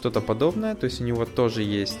представляет что-то подобное, то есть у него тоже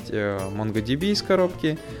есть MongoDB из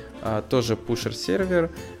коробки, тоже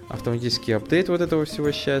пушер-сервер, автоматический апдейт вот этого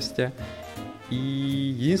всего счастья. И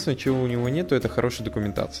единственное, чего у него нету, это хорошей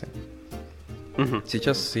документации.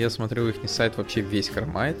 Сейчас я смотрю, их сайт вообще весь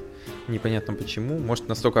хромает. Непонятно почему. Может,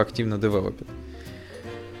 настолько активно девелопит.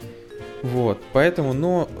 Вот, поэтому,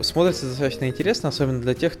 но смотрится достаточно интересно, особенно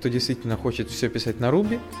для тех, кто действительно хочет все писать на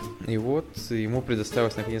Ruby. И вот ему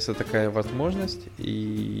предоставилась наконец-то такая возможность.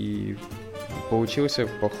 И получился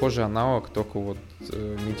похожий аналог только вот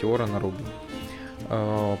Meteor на Ruby.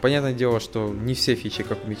 Понятное дело, что не все фичи,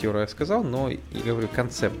 как у Meteor я сказал, но, и говорю,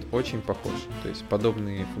 концепт очень похож. То есть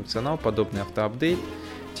подобный функционал, подобный автоапдейт,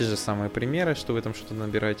 те же самые примеры, что вы там что-то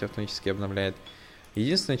набираете, автоматически обновляет.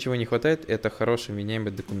 Единственное, чего не хватает, это хорошей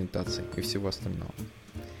меняемой документации и всего остального.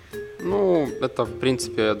 Ну, это, в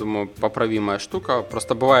принципе, я думаю, поправимая штука.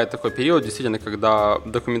 Просто бывает такой период, действительно, когда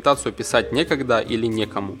документацию писать некогда или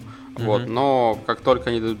некому. Вот, но как только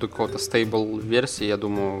они дойдут до какого-то стейбл версии, я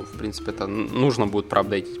думаю, в принципе, это нужно будет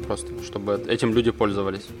проапдейтить просто, чтобы этим люди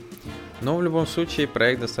пользовались. Но в любом случае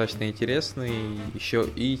проект достаточно интересный, еще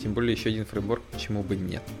и тем более еще один фреймворк, почему бы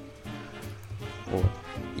нет. Вот.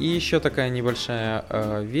 И еще такая небольшая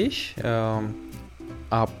вещь.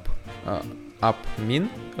 AppMin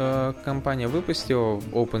компания выпустила в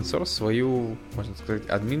open source свою, можно сказать,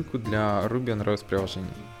 админку для Ruby on Rails приложений.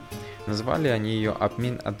 Назвали они ее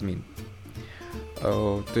AppMin Admin.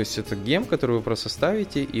 То есть это гем, который вы просто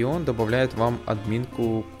ставите, и он добавляет вам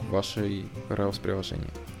админку к вашей Rails приложению.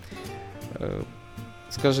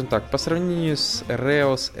 Скажем так, по сравнению с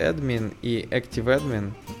Rails Admin и Active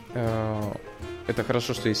Admin, это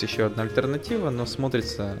хорошо, что есть еще одна альтернатива, но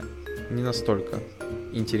смотрится не настолько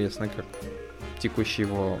интересно, как текущие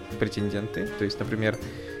его претенденты. То есть, например,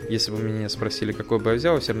 если бы меня спросили, какой бы я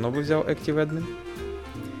взял, я все равно бы взял Active Admin.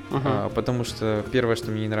 Потому что первое,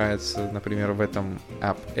 что мне не нравится, например, в этом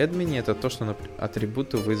App Admin, это то, что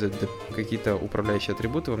атрибуты какие-то управляющие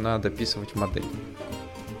атрибуты вам надо дописывать в модель.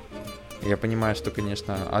 Я понимаю, что,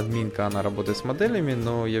 конечно, админка, она работает с моделями,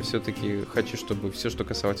 но я все-таки хочу, чтобы все, что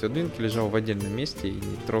касалось админки, лежало в отдельном месте и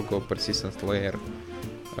не трогал persistence layer,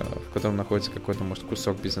 в котором находится какой-то, может,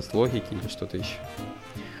 кусок бизнес-логики или что-то еще.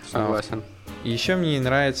 Согласен. И еще мне не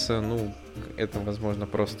нравится, это, возможно,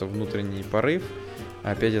 просто внутренний порыв.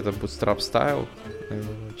 Опять это Bootstrap Style.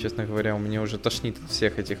 Честно говоря, у меня уже тошнит от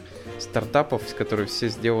всех этих стартапов, которые все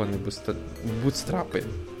сделаны бутстрапы.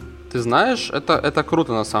 Ты знаешь, это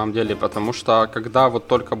круто на самом деле, потому что когда вот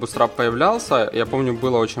только Bootstrap появлялся, я помню,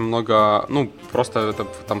 было очень много, просто это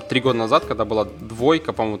там 3 года назад, когда была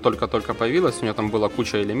двойка, по-моему, только-только появилась, у нее там была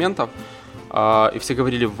куча элементов, и все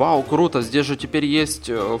говорили: вау, круто, здесь же теперь есть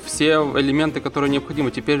все элементы, которые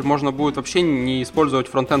необходимы, теперь можно будет вообще не использовать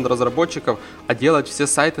фронтенд разработчиков, а делать все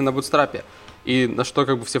сайты на Bootstrap. И на что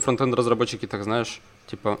как бы все фронтенд-разработчики, так знаешь,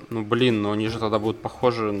 типа, но они же тогда будут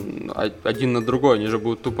похожи один на другой, они же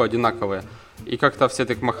будут тупо одинаковые. И как-то все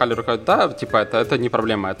так махали рукой: да, типа, это не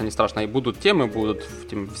проблема, это не страшно. И будут темы, будут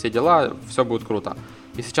все дела, все будет круто.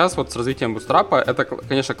 И сейчас вот с развитием Bootstrap, это,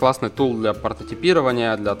 конечно, классный тул для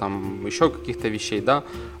прототипирования, для там еще каких-то вещей, да,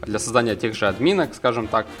 для создания тех же админок, скажем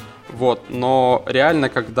так. Вот, но реально,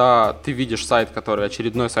 когда ты видишь сайт, который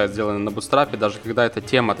очередной сайт сделан на Bootstrap, даже когда это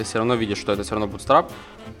тема, ты все равно видишь, что это все равно Bootstrap,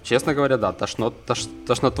 честно говоря, да,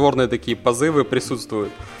 тошнотворные такие позывы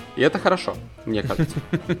присутствуют. И это хорошо, мне кажется.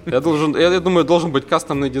 Я думаю, должен быть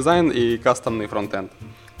кастомный дизайн и кастомный фронтенд.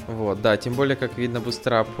 Вот, да, тем более, как видно,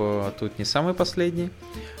 Bootstrap тут не самый последний.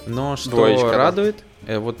 Но что Двоечка, радует,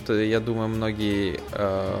 вот я думаю, многие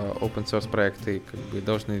open source проекты как бы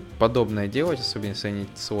должны подобное делать, особенно если они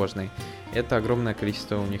сложные. Это огромное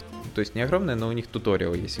количество у них, то есть не огромное, но у них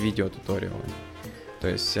туториалы есть, видео-туториалы. То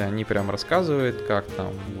есть они прям рассказывают, как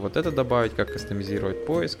там вот это добавить, как кастомизировать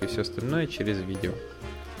поиск и все остальное через видео.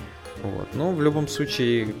 Вот. Ну, в любом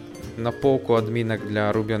случае, на полку админок для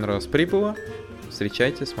Ruby on Rails прибыло.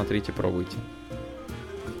 Встречайте, смотрите, пробуйте.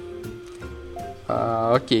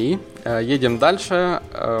 Окей, едем дальше.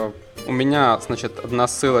 У меня, значит, одна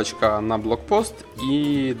ссылочка на блогпост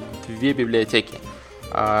и 2 библиотеки.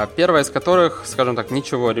 Первая из которых, скажем так,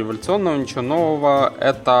 ничего революционного, ничего нового.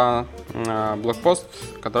 Это блогпост,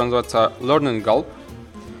 который называется Learning Gulp.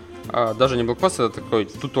 даже не блокпост, это такой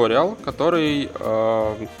туториал, который,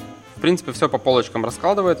 в принципе, все по полочкам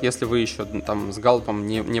раскладывает. Если вы еще там с галпом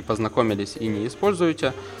не познакомились и не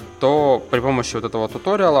используете, то при помощи вот этого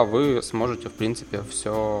туториала вы сможете, в принципе,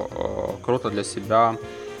 все круто для себя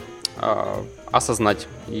осознать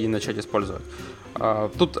и начать использовать.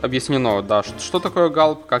 Тут объяснено, да, что такое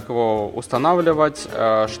Gulp, как его устанавливать,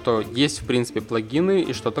 что есть, в принципе, плагины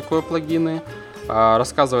и что такое плагины.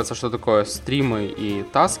 Рассказывается, что такое стримы и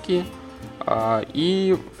таски.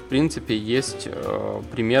 И, в принципе, есть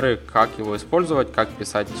примеры, как его использовать, как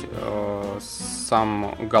писать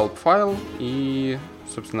сам Gulp файл и,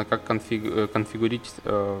 собственно, как конфигурить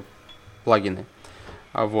плагины.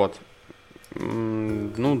 Вот.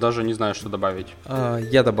 Ну, даже не знаю, что добавить.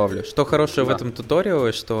 Я добавлю. Что хорошее Да. в этом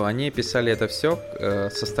туториале, что они описали это все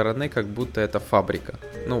со стороны, как будто это фабрика.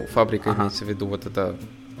 Ну, фабрика имеется в виду вот это...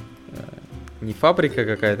 не фабрика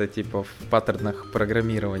какая-то, типа в паттернах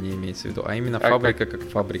программирования имеется в виду, а именно фабрика как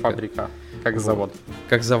фабрика. Фабрика, как Вот. завод.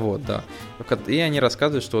 Как завод, да. И они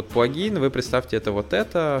рассказывают, что вот плагин, вы представьте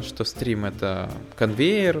это, что стрим это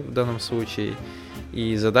конвейер в данном случае,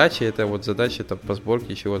 и задача это по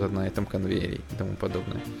сборке чего-то на этом конвейере и тому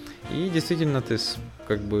подобное. И действительно ты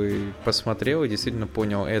как бы посмотрел и действительно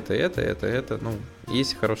понял это, ну,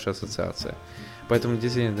 есть хорошая ассоциация. Поэтому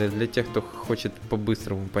действительно для тех, кто хочет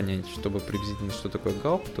по-быстрому понять, чтобы приблизительно что такое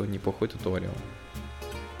Gulp, то неплохой туториал.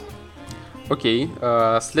 Окей.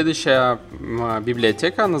 Следующая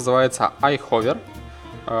библиотека называется iHover.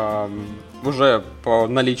 Уже по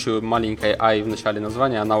наличию маленькой i в начале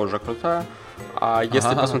названия она уже крутая. А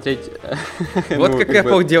если посмотреть... Вот как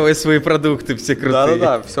Apple делает свои продукты, все крутые.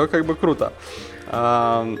 Да-да-да, все как бы круто.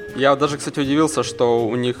 Я даже, кстати, удивился, что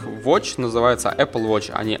у них Watch называется Apple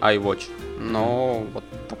Watch, а не iWatch. Но вот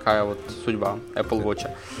такая вот судьба Apple Watch.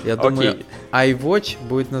 Я думаю, iWatch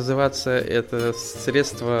будет называться это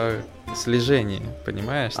средство слежения,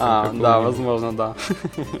 понимаешь? Да, возможно, да.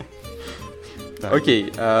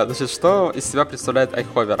 Окей, значит, что из себя представляет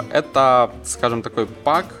iHover? Это, скажем, такой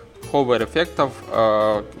пак hover-эффектов,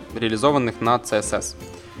 реализованных на CSS.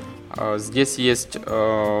 Здесь есть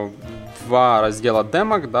два раздела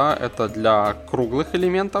демок, да, это для круглых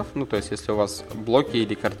элементов, ну, то есть, если у вас блоки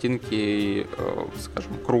или картинки,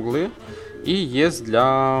 скажем, круглые, и есть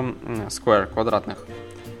для square, квадратных.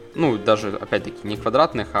 Ну, даже, опять-таки, не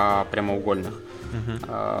квадратных, а прямоугольных.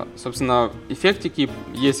 Собственно, эффектики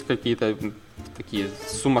есть какие-то такие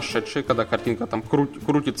сумасшедшие, когда картинка там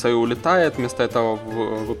крутится и улетает, вместо этого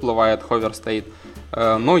выплывает, ховер стоит.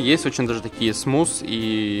 Но есть очень даже такие смус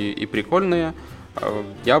и прикольные.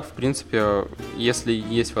 Я, в принципе, если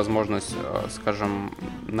есть возможность, скажем,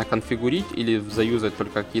 наконфигурить или заюзать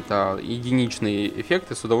только какие-то единичные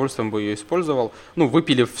эффекты, с удовольствием бы ее использовал. Ну,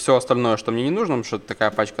 выпилив все остальное, что мне не нужно, потому что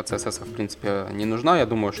такая пачка CSS, в принципе, не нужна. Я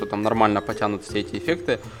думаю, что там нормально потянут все эти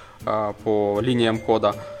эффекты по линиям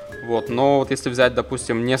кода. Вот. Но вот если взять,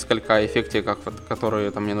 допустим, несколько эффектиков,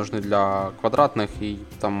 которые там мне нужны для квадратных и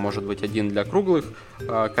там может быть один для круглых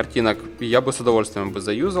картинок, я бы с удовольствием бы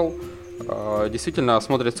заюзал. Действительно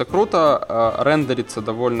смотрится круто, рендерится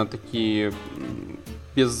довольно-таки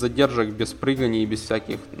без задержек, без прыганий, без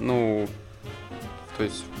всяких, ну, то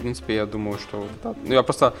есть, в принципе, я думаю, что да. Я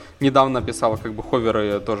просто недавно писал как бы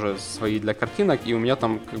ховеры тоже свои для картинок, и у меня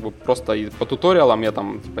там как бы просто по туториалам я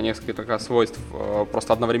там типа несколько свойств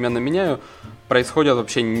просто одновременно меняю, происходят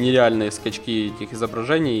вообще нереальные скачки этих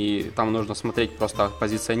изображений, и там нужно смотреть просто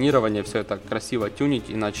позиционирование, все это красиво тюнить,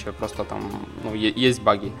 иначе просто там, ну, есть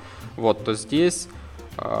баги. Вот, то здесь,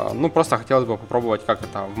 ну, просто хотелось бы попробовать, как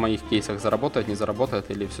это в моих кейсах заработает, не заработает,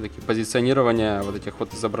 или все-таки позиционирование вот этих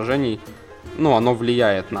вот изображений, ну, оно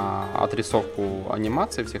влияет на отрисовку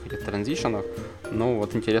анимации, всех этих транзишенов. Ну,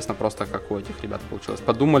 вот интересно просто, как у этих ребят получилось.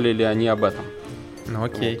 Подумали ли они об этом? Ну,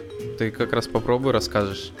 окей. Вот. Ты как раз попробуй,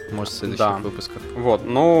 расскажешь, может, в следующих выпусках. Вот,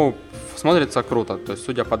 ну, смотрится круто. То есть,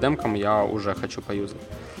 судя по демкам, я уже хочу поюзать.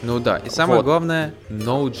 Ну да, и самое главное,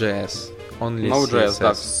 Node.js. Node.js,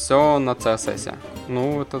 да, все на CSS.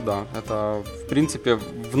 Ну, это да, это, в принципе,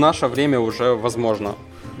 в наше время уже возможно.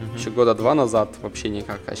 Еще года 2 назад вообще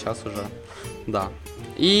никак, а сейчас уже, да.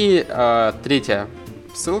 И третья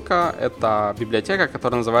ссылка, это библиотека,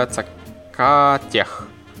 которая называется KTech.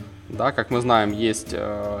 Да, как мы знаем, есть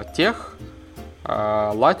тех,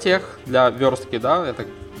 LaTeX для верстки, да, я так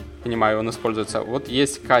понимаю, он используется. Вот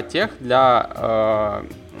есть KTech для,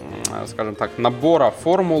 скажем так, набора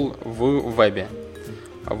формул в вебе.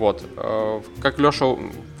 Вот. Как Леша,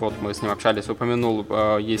 вот мы с ним общались, упомянул,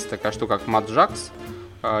 есть такая штука, как Madjax.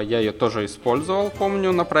 Я ее тоже использовал,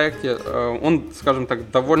 помню, на проекте. Он, скажем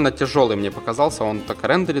так, довольно тяжелый мне показался. Он так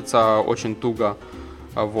рендерится очень туго.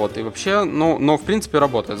 Вот, и вообще, но в принципе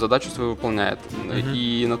работает, задачу свою выполняет.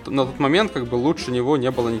 И на тот момент как бы лучше него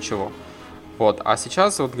не было ничего. Вот, а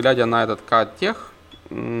сейчас, вот глядя на этот CAD-тех,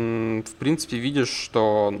 в принципе, видишь,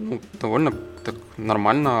 что довольно так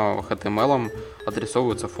нормально HTML-ом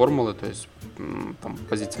отрисовываются формулы, то есть там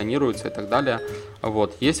позиционируются и так далее.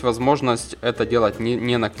 Вот. Есть возможность это делать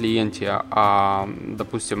не на клиенте, а,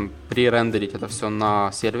 допустим, пререндерить это все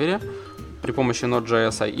на сервере при помощи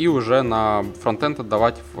Node.js и уже на фронтенд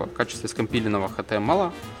отдавать в качестве скомпиленного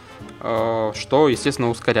HTML, что, естественно,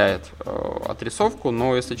 ускоряет отрисовку,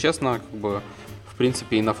 но, если честно, как бы в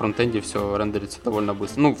принципе, и на фронтенде все рендерится довольно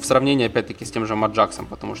быстро. Ну, в сравнении, опять-таки, с тем же Majax,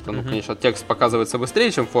 потому что, конечно, текст показывается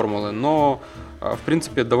быстрее, чем формулы, но, в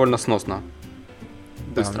принципе, довольно сносно.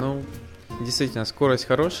 Быстро. Да, действительно, скорость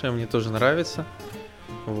хорошая, мне тоже нравится.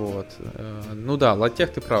 Вот. Ну да, LaTeX,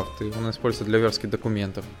 ты прав, он используется для верстки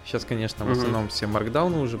документов. Сейчас, конечно, в основном все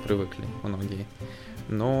маркдауны уже привыкли, многие.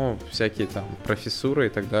 Но всякие там профессуры и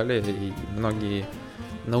так далее, и многие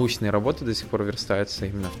научные работы до сих пор верстаются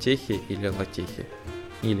именно в техе или латехе.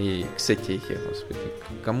 Или ксетехе, господи.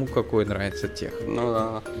 Кому какой нравится тех. Ну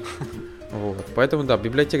да. Вот. Поэтому да,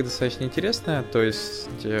 библиотека достаточно интересная. То есть,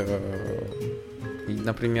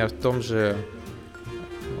 например, в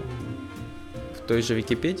той же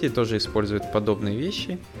Википедии тоже используют подобные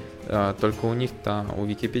вещи. Только у них у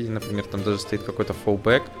Википедии, например, там даже стоит какой-то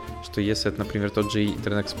fallback, что если это, например, тот же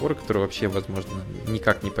Internet Explorer, который вообще, возможно,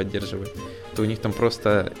 никак не поддерживает, то у них там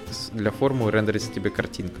просто для формулы рендерится тебе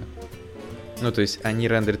картинка. Ну, то есть они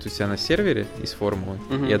рендерят у себя на сервере из формулы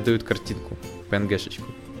и отдают картинку, PNG-шечку.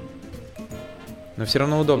 Но все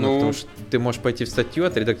равно удобно, потому что ты можешь пойти в статью,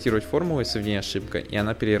 отредактировать формулу, если в ней ошибка, и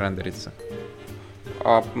она перерендерится.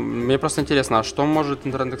 Мне просто интересно, а что может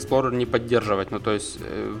Internet Explorer не поддерживать? Ну, то есть,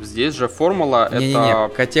 здесь же формула это... Не-не-не,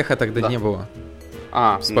 Котеха тогда не было.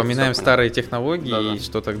 Вспоминаем старые технологии,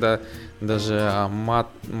 что тогда даже мат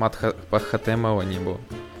по HTML не было.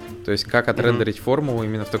 То есть, как отрендерить формулу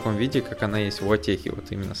именно в таком виде, как она есть в Латехе, вот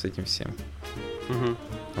именно с этим всем.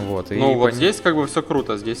 Вот, здесь как бы все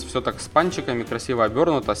круто, здесь все так с панчиками, красиво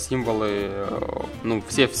обернуто, символы,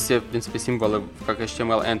 все, в принципе, символы как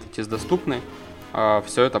HTML entities доступны.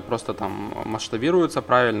 Все это просто там масштабируется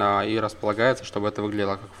правильно и располагается, чтобы это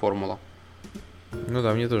выглядело как формула. Ну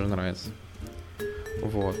да, мне тоже нравится.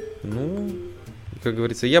 Вот. Как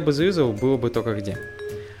говорится, я бы заюзал, было бы только где.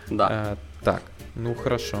 Да. Так,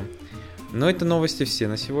 хорошо. Но это новости все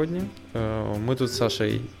на сегодня. Мы тут с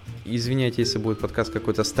Сашей, извиняйте, если будет подкаст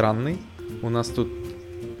какой-то странный. У нас тут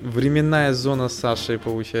временная зона с Сашей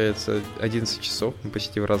получается 11 часов. Мы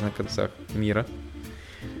почти в разных концах мира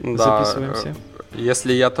записываемся.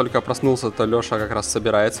 Если я только проснулся, то Леша как раз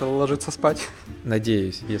собирается ложиться спать.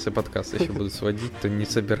 Надеюсь, если подкаст еще будут сводить, то не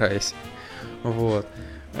собирайся. Вот.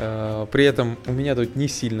 При этом у меня тут не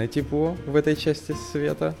сильно тепло в этой части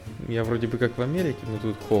света. Я вроде бы как в Америке, но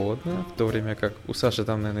тут холодно. В то время как у Саши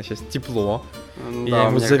там, наверное, сейчас тепло. Да, я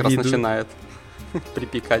ему завидую. Как раз начинает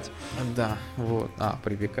припекать. Да, вот.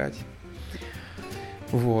 Припекать.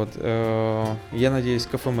 Вот. Я надеюсь,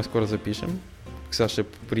 кафе мы скоро запишем. К Саше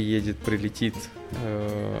прилетит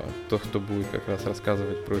тот, кто будет как раз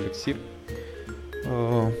рассказывать про эликсир.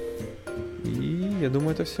 И я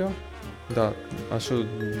думаю, это все. Да. А что,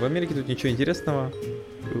 в Америке тут ничего интересного?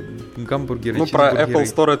 Гамбургеры, про Apple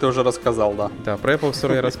Store ты уже рассказал, да. Да, про Apple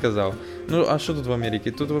Store я рассказал. А что тут в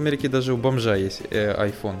Америке? Тут в Америке даже у бомжа есть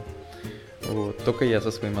iPhone. Вот. Только я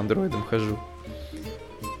со своим андроидом хожу.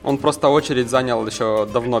 Он просто очередь занял еще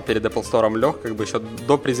давно перед Apple Store, лег, как бы еще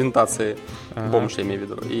до презентации, бомж, я имею в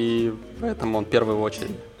виду, и поэтому он первый в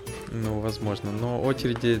очереди. Возможно, но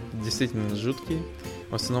очереди действительно жуткие.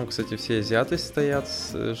 В основном, кстати, все азиаты стоят,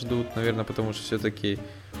 ждут, наверное, потому что все-таки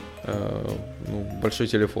большой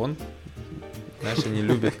телефон. Знаешь, они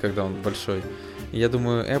любят, когда он большой. Я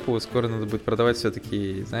думаю, Apple скоро надо будет продавать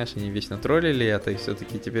все-таки, знаешь, они вечно троллили это, и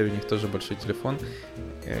все-таки теперь у них тоже большой телефон.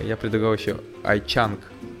 Я предлагаю еще iChunk,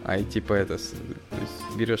 типа это, то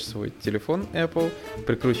есть берешь свой телефон Apple,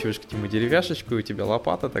 прикручиваешь к нему деревяшечку, и у тебя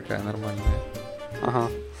лопата такая нормальная. Ага.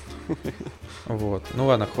 Вот.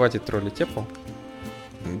 Ладно, хватит троллить Apple.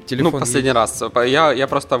 Телефон последний раз. Я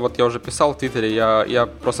просто, я уже писал в Твиттере, я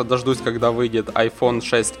просто дождусь, когда выйдет iPhone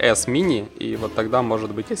 6s mini, и вот тогда,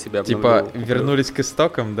 может быть, я себе обновлю. Типа вернулись к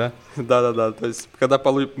истокам, да? Да, то есть, когда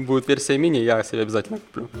будет версия мини, я себе обязательно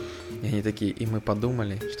куплю. И они такие, и мы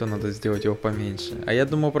подумали, что надо сделать его поменьше. А я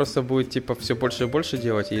думал, просто будет, типа, все больше и больше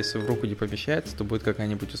делать, и если в руку не помещается, то будет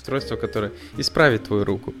какое-нибудь устройство, которое исправит твою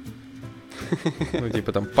руку.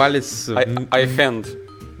 Типа там палец... iHand.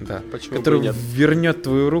 Да, который вернет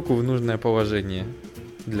твою руку в нужное положение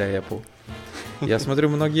для Apple. Я смотрю,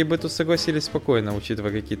 многие бы тут согласились спокойно,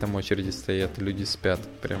 учитывая, какие там очереди стоят, люди спят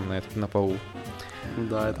прямо на полу.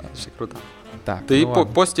 Да, это очень круто. Так, Ты ну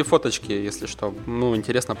ладно. пости фоточки, если что. Ну,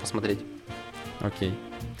 интересно посмотреть. Окей.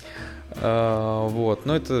 Вот,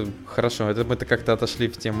 ну это хорошо, это мы-то как-то отошли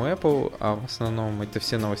в тему Apple, а в основном это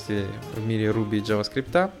все новости в мире Ruby и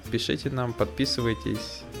JavaScript. Пишите нам,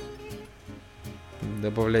 подписывайтесь,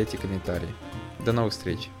 добавляйте комментарии. До новых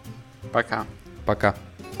встреч. Пока. Пока.